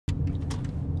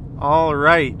All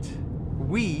right,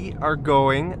 we are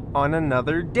going on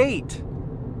another date.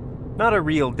 Not a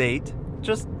real date,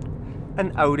 just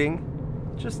an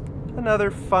outing, just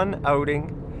another fun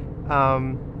outing.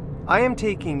 I am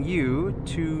taking you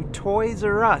to Toys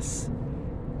R Us.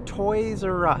 Toys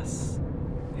R Us.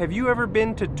 Have you ever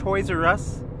been to Toys R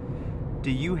Us? Do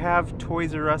you have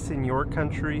Toys R Us in your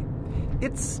country?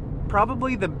 It's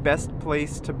probably the best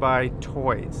place to buy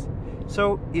toys.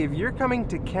 So if you're coming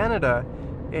to Canada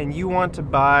and you want to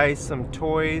buy some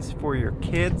toys for your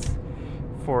kids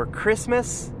for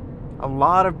Christmas, a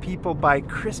lot of people buy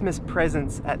Christmas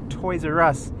presents at Toys R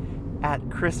Us at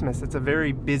Christmas. It's a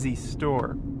very busy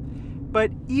store.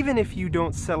 But even if you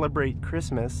don't celebrate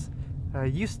Christmas,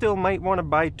 you still might want to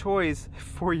buy toys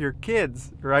for your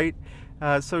kids, right?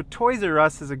 So Toys R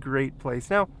Us is a great place.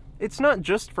 Now, it's not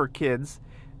just for kids.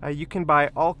 You can buy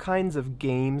all kinds of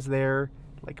games there,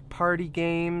 like party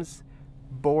games,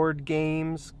 board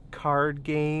games, card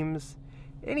games,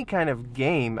 any kind of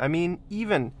game. I mean,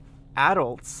 even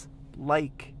adults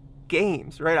like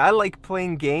games, right? I like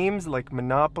playing games like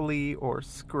Monopoly or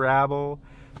Scrabble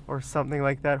or something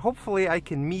like that. Hopefully I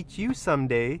can meet you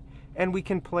someday and we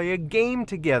can play a game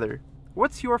together.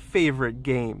 What's your favorite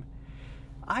game?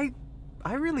 I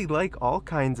really like all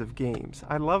kinds of games.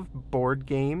 I love board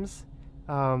games.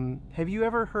 Have you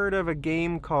ever heard of a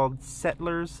game called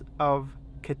Settlers of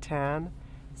Catan?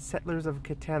 Settlers of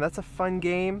Catan, that's a fun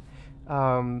game.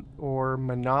 Or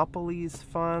Monopoly's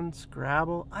fun,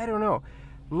 Scrabble, I don't know.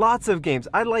 Lots of games.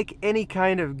 I like any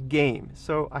kind of game,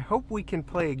 so I hope we can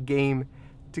play a game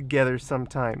together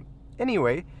sometime.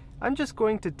 Anyway, I'm just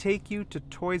going to take you to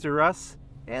Toys R Us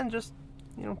and just,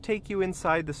 take you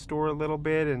inside the store a little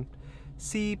bit and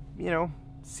see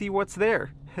what's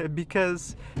there.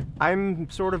 Because I'm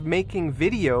sort of making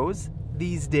videos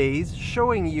these days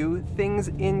showing you things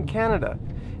in Canada.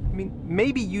 I mean,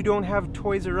 maybe you don't have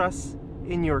Toys R Us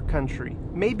in your country.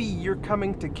 Maybe you're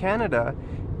coming to Canada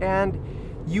and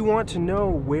you want to know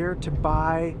where to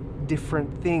buy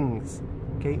different things.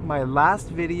 Okay, my last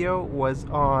video was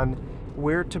on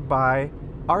where to buy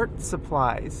art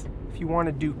supplies. If you want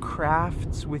to do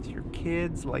crafts with your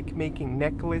kids, like making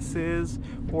necklaces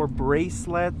or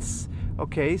bracelets.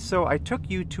 Okay, so I took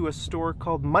you to a store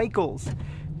called Michael's.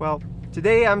 Well,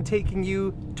 today I'm taking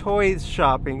you toys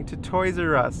shopping to Toys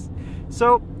R Us.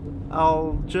 So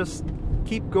I'll just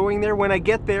keep going there. When I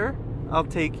get there, I'll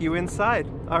take you inside.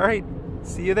 All right,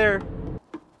 see you there.